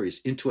those dairies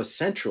into a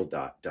central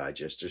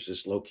digester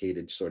just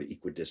located sort of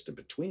equidistant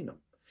between them.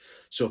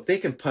 So if they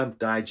can pump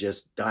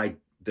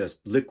the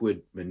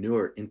liquid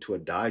manure into a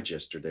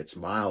digester that's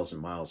miles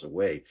and miles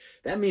away,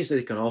 that means that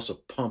they can also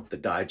pump the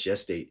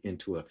digestate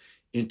into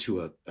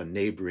a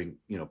neighboring,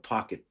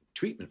 pocket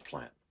treatment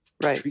plant.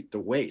 To treat the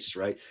waste,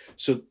 right?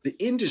 So the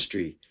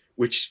industry,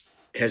 which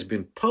has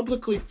been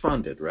publicly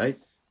funded, right?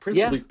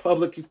 Principally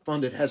publicly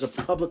funded, has a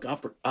public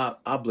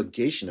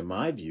obligation, in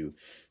my view,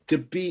 to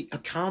be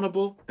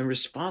accountable and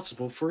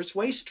responsible for its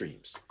waste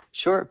streams.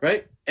 Sure.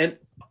 Right? And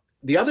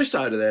the other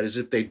side of that is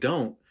if they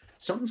don't,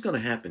 something's going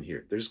to happen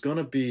here. There's going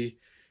to be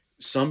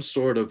some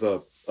sort of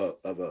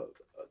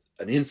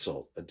an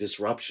insult, a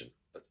disruption,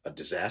 a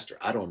disaster.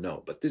 I don't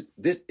know. But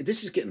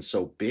this is getting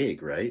so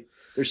big, right?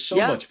 There's so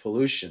much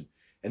pollution.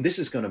 And this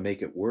is going to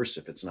make it worse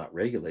if it's not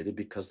regulated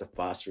because the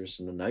phosphorus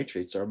and the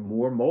nitrates are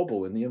more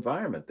mobile in the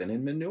environment than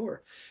in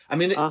manure. I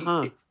mean,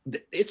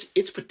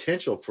 it's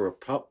potential for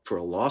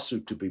a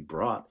lawsuit to be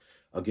brought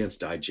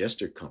against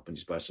digester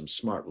companies by some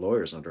smart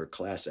lawyers under a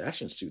class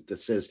action suit that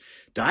says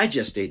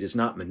digestate is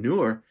not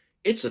manure.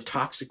 It's a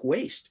toxic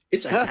waste.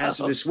 It's a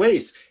hazardous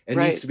waste and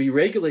needs to be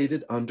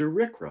regulated under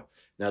RCRA.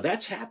 Now,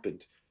 that's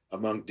happened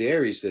among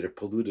dairies that have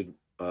polluted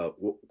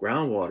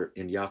groundwater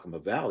in Yakima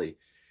Valley.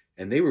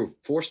 And they were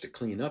forced to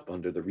clean up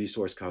under the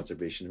Resource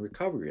Conservation and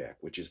Recovery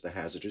Act, which is the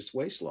hazardous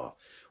waste law.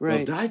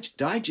 Right. Well,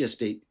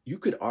 digestate, you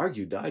could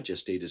argue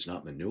digestate is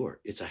not manure.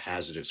 It's a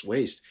hazardous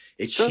waste.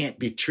 It can't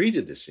be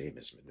treated the same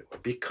as manure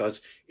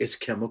because its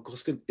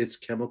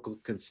chemical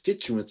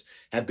constituents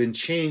have been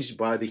changed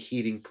by the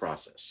heating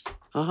process.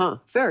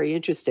 Very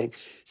interesting.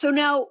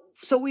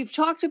 So we've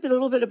talked a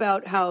little bit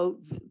about how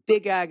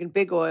big ag and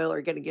big oil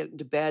are going to get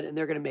into bed and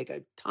they're going to make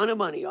a ton of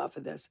money off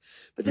of this.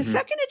 But the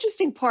second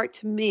interesting part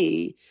to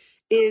me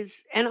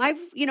is, and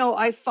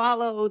I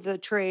follow the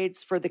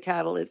trades for the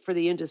cattle, for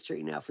the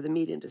industry now, for the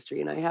meat industry,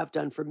 and I have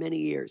done for many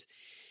years.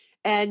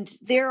 And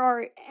there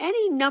are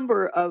any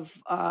number of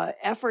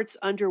efforts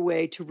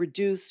underway to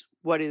reduce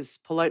what is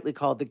politely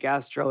called the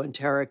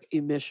gastroenteric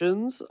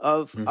emissions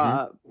of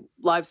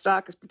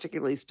livestock,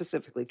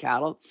 specifically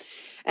cattle.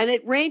 And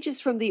it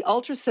ranges from the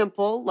ultra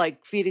simple,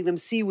 like feeding them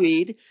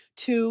seaweed,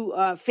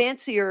 to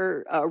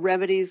fancier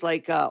remedies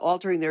like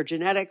altering their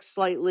genetics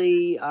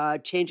slightly,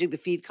 changing the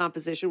feed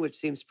composition, which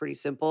seems pretty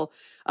simple.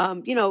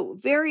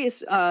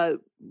 Various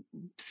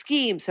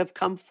schemes have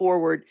come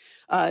forward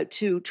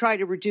to try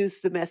to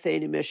reduce the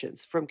methane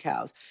emissions from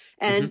cows.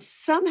 And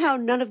somehow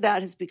none of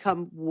that has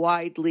become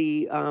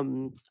widely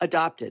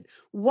adopted.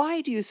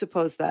 Why do you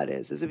suppose that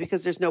is? Is it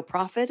because there's no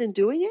profit in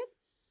doing it?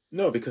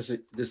 No, because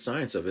the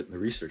science of it and the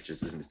research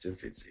is in its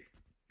infancy.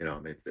 I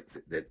mean,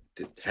 that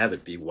to have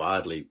it be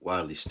widely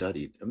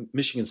studied.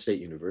 Michigan State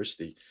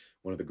University,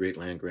 one of the great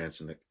land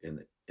grants in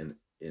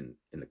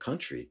the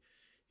country.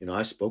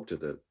 I spoke to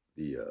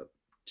the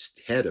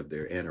head of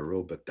their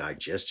anaerobic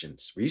digestion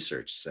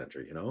research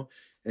center.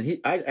 And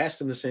I asked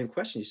him the same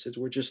question. He says,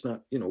 "We're just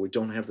not, we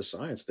don't have the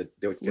science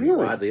that they can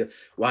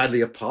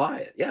widely apply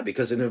it." Yeah,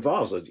 because it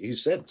involves, like you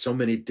said, so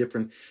many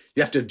different.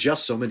 You have to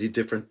adjust so many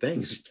different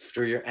things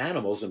for your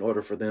animals in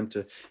order for them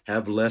to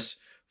have less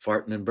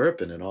farting and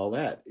burping and all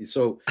that.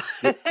 So,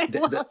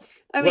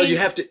 you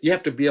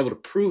have to be able to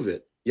prove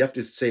it. You have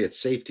to say it's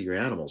safe to your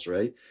animals,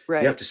 right?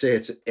 Right. You have to say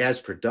it's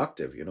as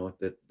productive,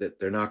 that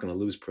they're not going to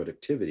lose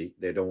productivity.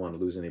 They don't want to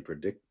lose any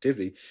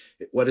productivity.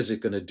 What is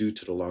it going to do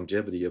to the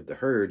longevity of the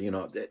herd?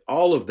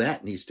 All of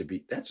that needs to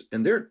be,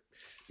 and they're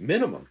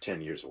minimum 10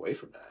 years away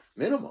from that.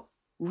 Minimum.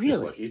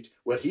 Really?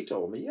 What he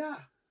told me. Yeah.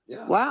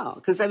 Yeah. Wow.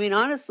 Because I mean,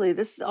 honestly,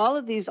 all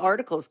of these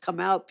articles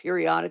come out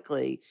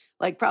periodically,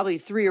 like probably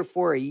 3 or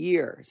 4 a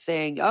year,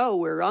 saying, "Oh,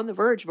 we're on the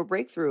verge of a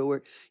breakthrough.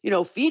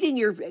 We're, feeding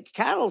your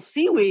cattle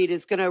seaweed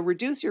is going to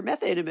reduce your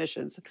methane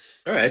emissions."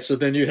 All right. So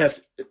then you have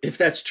to, if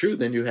that's true,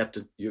 then you have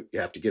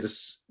to get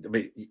us. I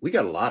mean, we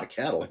got a lot of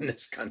cattle in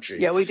this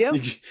country. Yeah, we do.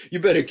 You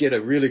better get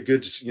a really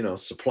good,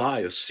 supply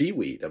of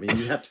seaweed. I mean,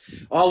 you have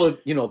to, all of,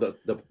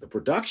 the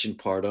production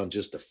part on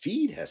just the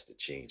feed has to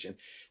change. And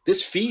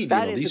this feed,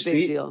 that is a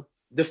big deal.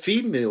 The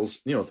feed mills,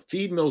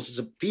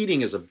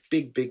 feeding is a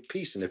big, big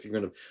piece. And if you're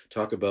going to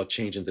talk about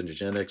changing the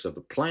genetics of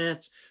the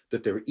plants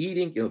that they're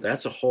eating,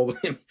 that's a whole,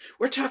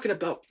 we're talking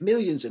about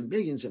millions and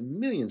millions and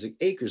millions of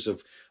acres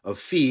of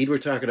feed. We're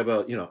talking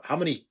about, how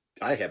many,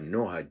 I have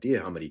no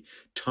idea how many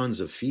tons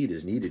of feed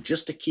is needed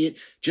just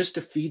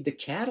to feed the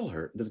cattle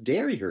herd, the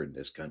dairy herd in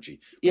this country.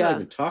 We're not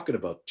even talking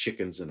about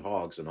chickens and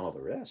hogs and all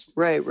the rest.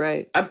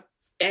 Right.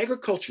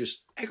 Agriculture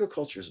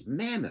is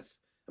mammoth.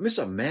 I mean, it's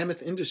a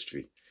mammoth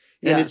industry.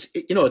 And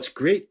it's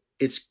great.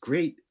 It's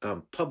great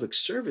public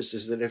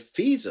services that it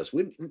feeds us.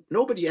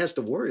 Nobody has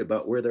to worry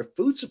about where their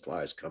food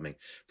supply is coming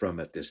from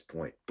at this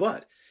point.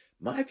 But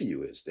my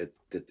view is that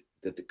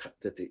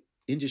the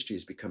industry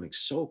is becoming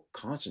so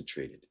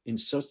concentrated in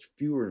such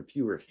fewer and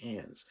fewer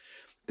hands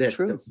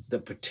that the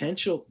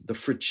potential, the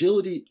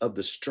fragility of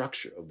the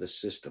structure of the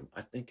system,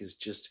 I think, is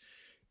just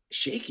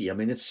shaky. I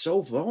mean, it's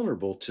so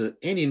vulnerable to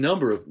any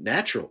number of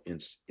natural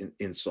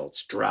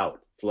insults,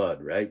 drought,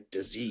 flood, right,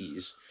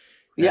 disease.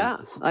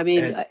 I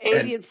mean,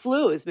 avian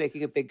flu is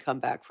making a big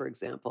comeback, for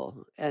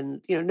example.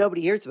 And,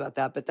 nobody hears about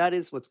that, but that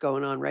is what's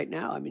going on right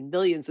now. I mean,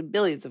 millions and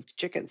billions of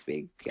chickens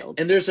being killed.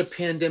 And there's a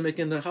pandemic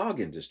in the hog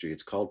industry.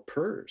 It's called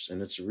PRRS.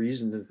 And it's the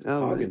reason that the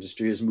hog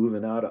industry is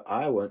moving out of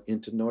Iowa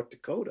into North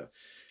Dakota.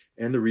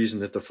 And the reason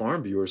that the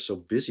Farm Bureau is so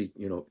busy,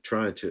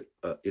 trying to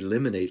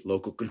eliminate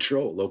local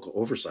control, local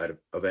oversight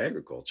of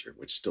agriculture,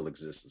 which still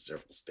exists in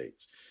several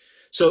states.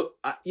 So,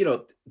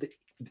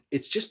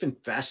 it's just been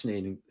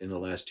fascinating in the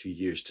last 2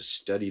 years to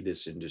study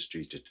this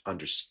industry, to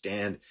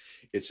understand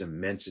its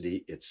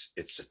immensity, its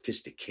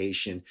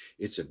sophistication,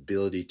 its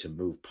ability to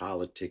move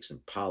politics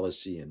and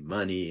policy and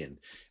money. And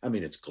I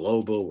mean, it's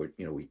global.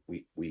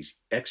 We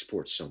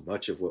export so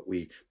much of what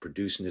we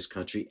produce in this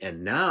country.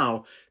 And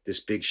now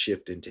this big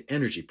shift into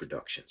energy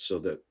production. So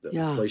the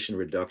Inflation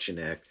Reduction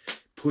Act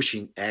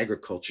pushing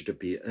agriculture to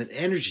be an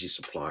energy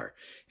supplier.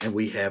 And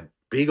we have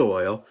big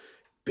oil,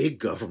 big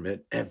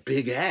government, and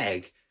big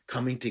ag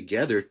coming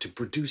together to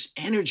produce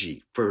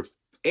energy for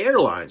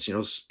airlines,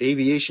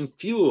 aviation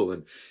fuel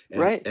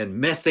and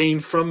methane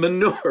from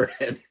manure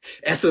and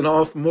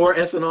more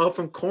ethanol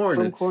from corn.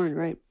 From corn,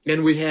 right.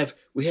 And we have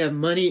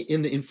money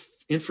in the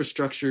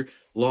infrastructure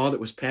law that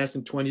was passed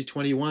in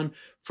 2021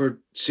 for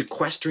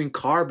sequestering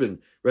carbon,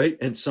 right?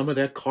 And some of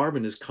that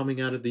carbon is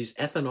coming out of these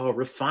ethanol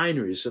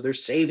refineries. So they're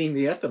saving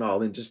the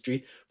ethanol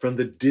industry from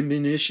the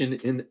diminution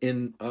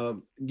in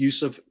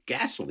use of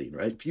gasoline,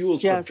 right?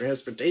 Fuels for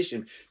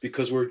transportation,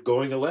 because we're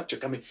going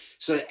electric. I mean,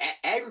 so the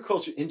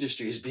agriculture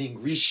industry is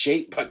being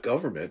reshaped by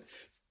government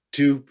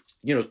to,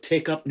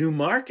 take up new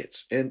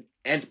markets.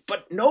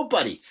 But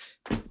nobody,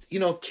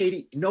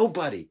 Katie,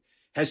 nobody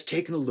has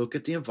taken a look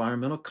at the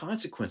environmental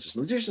consequences.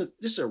 Now, this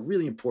is a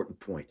really important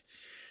point.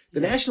 The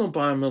National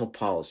Environmental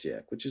Policy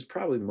Act, which is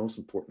probably the most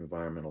important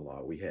environmental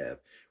law we have,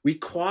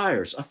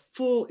 requires a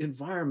full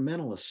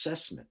environmental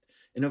assessment,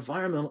 an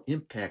environmental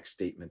impact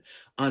statement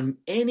on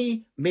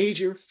any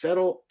major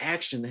federal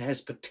action that has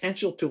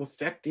potential to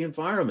affect the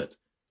environment,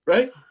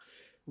 right?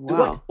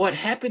 Wow. What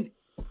happened,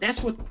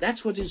 that's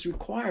what is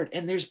required,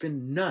 and there's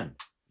been none.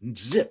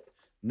 Zip.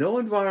 No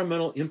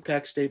environmental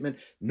impact statement,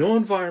 no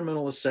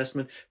environmental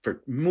assessment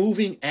for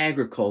moving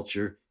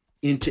agriculture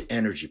into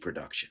energy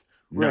production.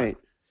 None. Right.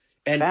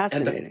 And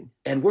Fascinating.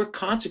 And we're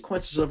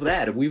consequences of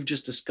that. And we've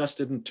just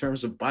discussed it in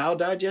terms of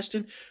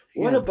biodigestion.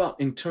 What about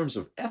in terms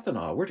of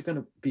ethanol? We're going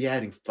to be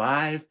adding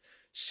 5-6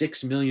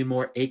 million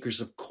more acres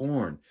of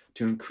corn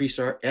to increase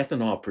our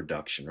ethanol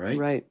production, right?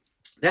 Right.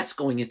 That's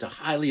going into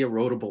highly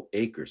erodible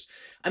acres.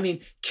 I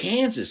mean,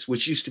 Kansas,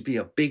 which used to be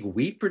a big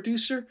wheat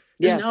producer,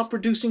 is now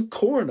producing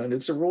corn on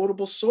its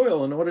erodible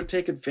soil in order to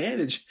take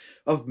advantage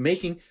of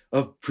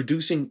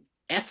producing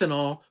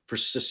ethanol for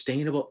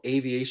sustainable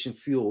aviation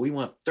fuel. We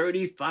want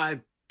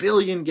 35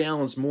 billion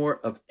gallons more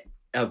of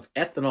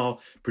ethanol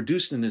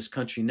produced in this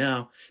country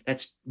now.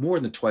 That's more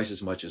than twice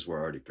as much as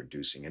we're already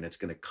producing. And it's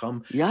going to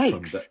come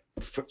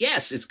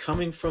it's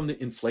coming from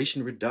the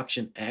Inflation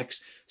Reduction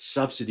Act's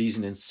subsidies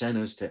and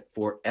incentives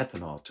for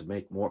ethanol, to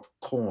make more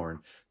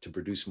corn, to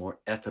produce more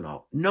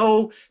ethanol.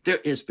 No, there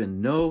has been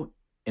no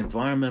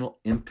environmental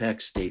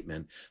impact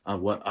statement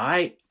on what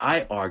I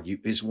argue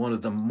is one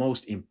of the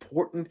most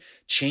important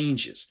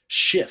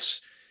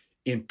shifts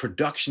in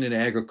production and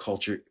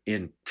agriculture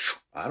in,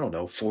 I don't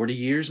know, 40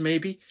 years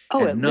maybe.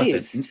 Oh, and at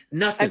least.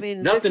 Nothing. I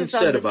mean, nothing this is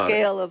said on the about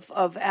scale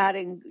of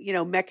adding,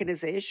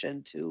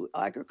 mechanization to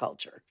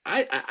agriculture.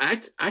 I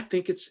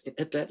think it's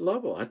at that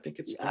level. I think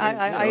it's.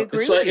 I agree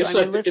it's with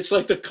like, you. It's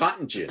like the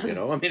cotton gin. I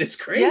mean, it's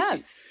crazy.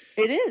 Yes,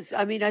 it is.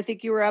 I mean, I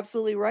think you were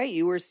absolutely right.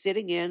 You were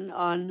sitting in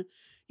on,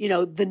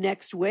 the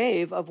next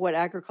wave of what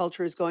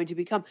agriculture is going to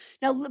become.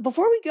 Now,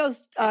 before we go,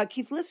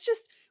 Keith, let's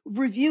just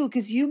review,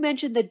 because you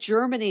mentioned that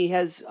Germany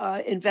has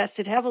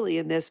invested heavily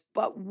in this,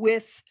 but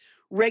with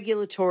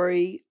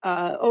regulatory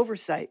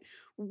oversight.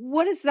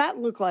 What does that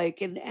look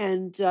like,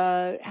 and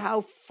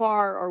how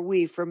far are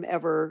we from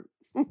ever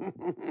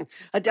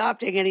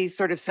adopting any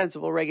sort of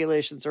sensible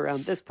regulations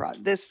around this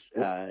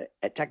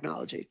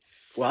technology?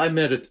 Well, I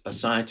met a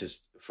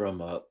scientist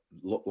from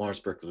Lawrence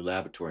Berkeley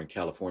Laboratory in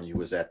California who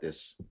was at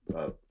this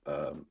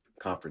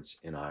conference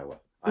in Iowa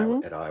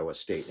at Iowa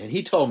State. And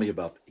he told me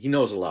he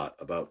knows a lot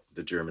about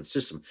the German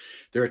system.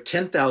 There are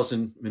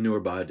 10,000 manure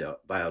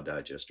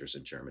biodigesters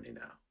in Germany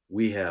now.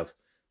 We have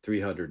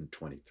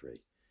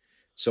 323.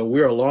 So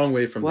we're a long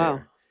way from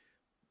there.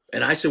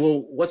 And I said,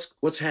 well,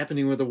 what's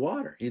happening with the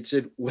water? He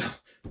said, well,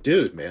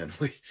 dude, man,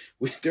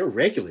 they're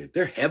regulated.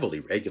 They're heavily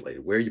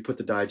regulated. Where you put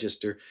the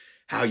digester,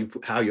 how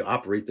you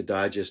operate the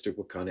digester,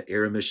 what kind of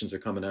air emissions are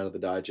coming out of the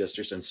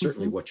digesters, and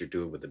certainly what you're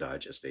doing with the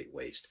digestate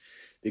waste.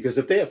 Because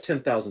if they have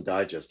 10,000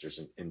 digesters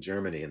in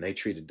Germany and they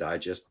treated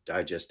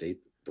digestate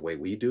the way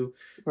we do,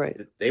 right,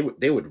 they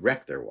would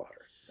wreck their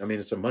water. I mean,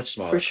 it's a much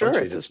smaller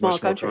country. It's a small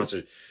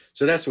country.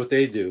 So that's what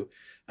they do.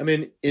 I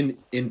mean,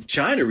 in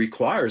China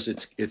requires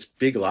its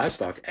big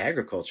livestock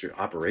agriculture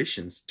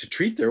operations to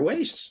treat their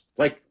wastes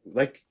like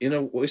in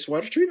a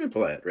wastewater treatment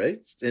plant, right?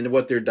 And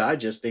what they're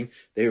digesting,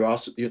 they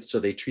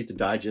treat the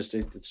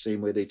digestate the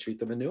same way they treat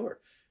the manure.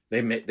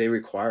 They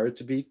require it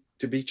to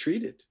be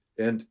treated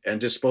and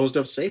disposed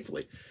of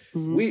safely.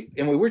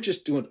 We're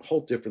just doing a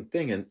whole different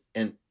thing,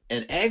 and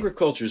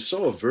agriculture is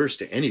so averse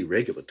to any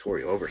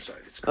regulatory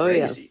oversight. It's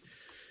crazy.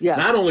 Yeah.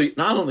 Not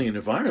only in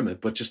environment,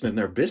 but just in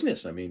their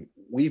business. I mean,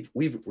 we've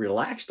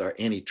relaxed our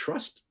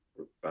antitrust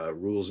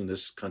rules in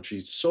this country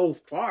so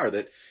far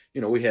that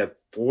we have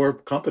 4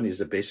 companies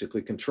that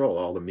basically control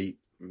all the meat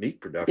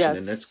production,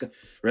 and that's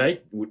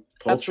right.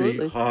 Poultry,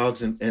 absolutely.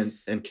 Hogs, and cattle.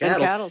 And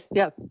cattle,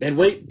 yeah. And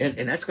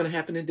that's going to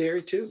happen in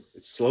dairy too.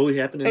 It's slowly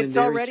happening in dairy too. It's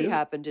already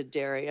happened in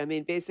dairy. I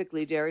mean,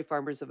 basically, Dairy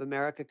Farmers of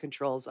America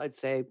controls, I'd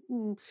say,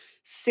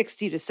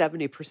 60 to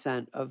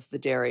 70% of the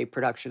dairy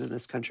production in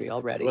this country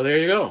already. Well, there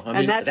you go. I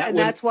mean,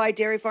 that's why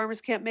dairy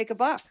farmers can't make a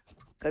buck.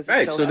 Because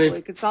so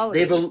heavily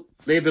consolidated.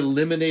 They've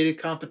eliminated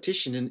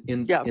competition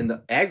in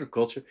the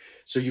agriculture,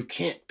 so you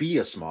can't be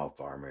a small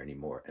farmer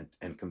anymore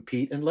and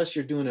compete unless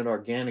you're doing it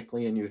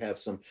organically and you have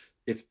some.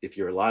 If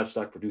you're a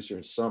livestock producer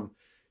in some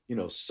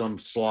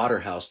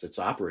slaughterhouse that's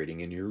operating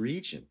in your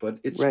region, but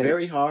it's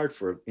very hard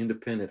for an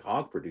independent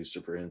hog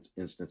producer, for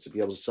instance, to be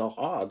able to sell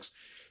hogs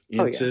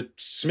into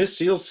Smith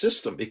Seal's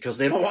system because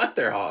they don't want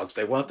their hogs;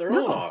 they want their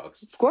own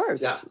hogs. Of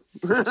course.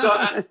 Yeah.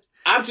 So.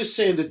 I'm just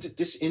saying that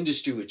this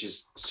industry, which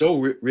is so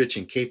rich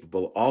and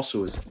capable,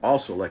 is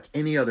also like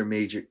any other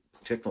major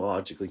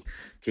technologically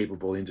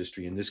capable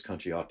industry in this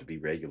country, ought to be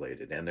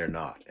regulated, and they're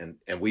not.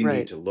 And we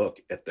need to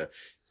look at the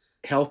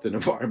health and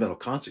environmental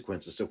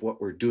consequences of what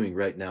we're doing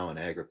right now in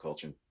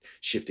agriculture, and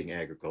shifting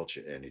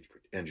agriculture and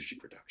energy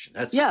production.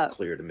 That's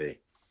clear to me.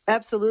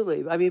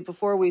 Absolutely. I mean,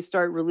 before we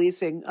start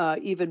releasing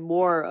even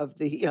more of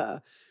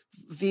the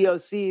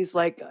VOCs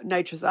like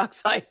nitrous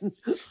oxide and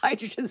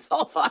hydrogen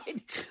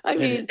sulfide. I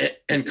mean,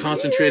 and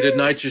concentrated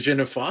nitrogen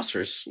and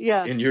phosphorus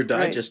in your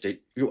digestate.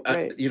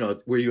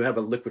 Where you have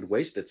a liquid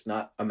waste that's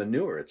not a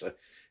manure.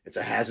 It's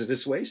a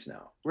hazardous waste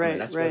now. Right. I mean,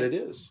 that's what it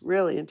is.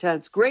 Really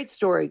intense. Great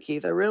story,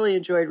 Keith. I really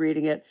enjoyed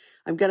reading it.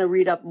 I'm going to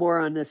read up more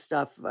on this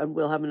stuff, and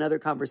we'll have another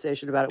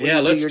conversation about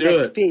it. Let's do your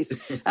next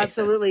piece.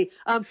 Absolutely.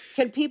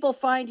 Can people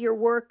find your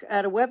work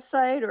at a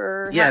website,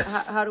 or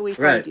how do we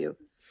find you?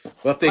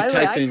 Well, if they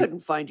I couldn't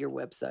find your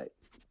website.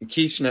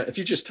 Keith Schneider, if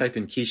you just type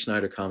in Keith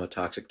Schneider,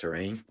 toxic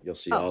terrain, you'll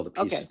see all the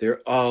pieces.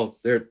 Okay.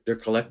 They're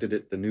collected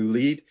at the New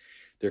Lead.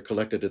 they're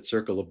collected at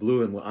Circle of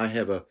Blue. And I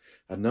have a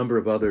number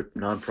of other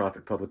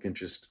nonprofit public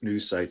interest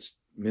news sites,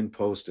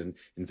 MinnPost and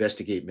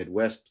Investigate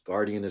Midwest.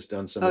 Guardian has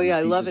done some of these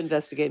pieces. I love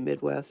Investigate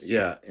Midwest.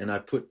 Yeah, and I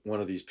put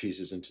one of these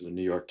pieces into the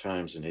New York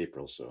Times in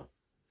April, so.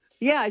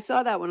 Yeah, I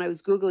saw that when I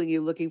was Googling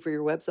you looking for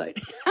your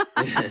website.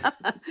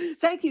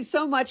 Thank you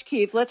so much,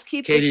 Keith. Let's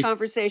keep this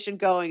conversation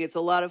going. It's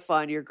a lot of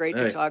fun. You're great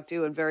to talk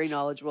to and very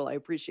knowledgeable. I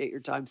appreciate your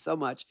time so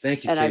much.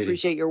 Thank you, and Katie. I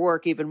appreciate your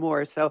work even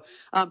more. So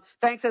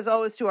thanks, as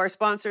always, to our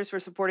sponsors for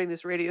supporting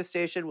this radio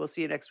station. We'll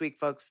see you next week,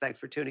 folks. Thanks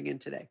for tuning in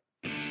today.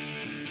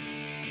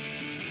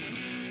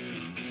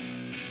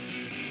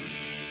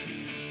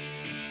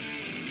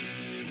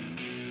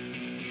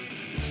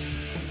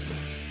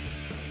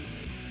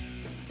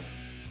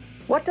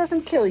 What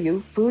Doesn't Kill You,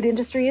 Food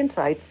Industry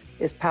Insights,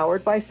 is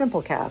powered by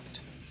Simplecast.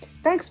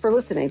 Thanks for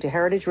listening to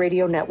Heritage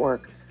Radio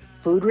Network,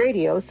 food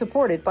radio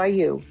supported by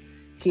you.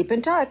 Keep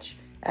in touch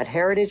at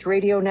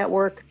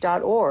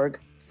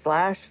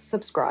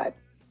heritageradionetwork.org/subscribe.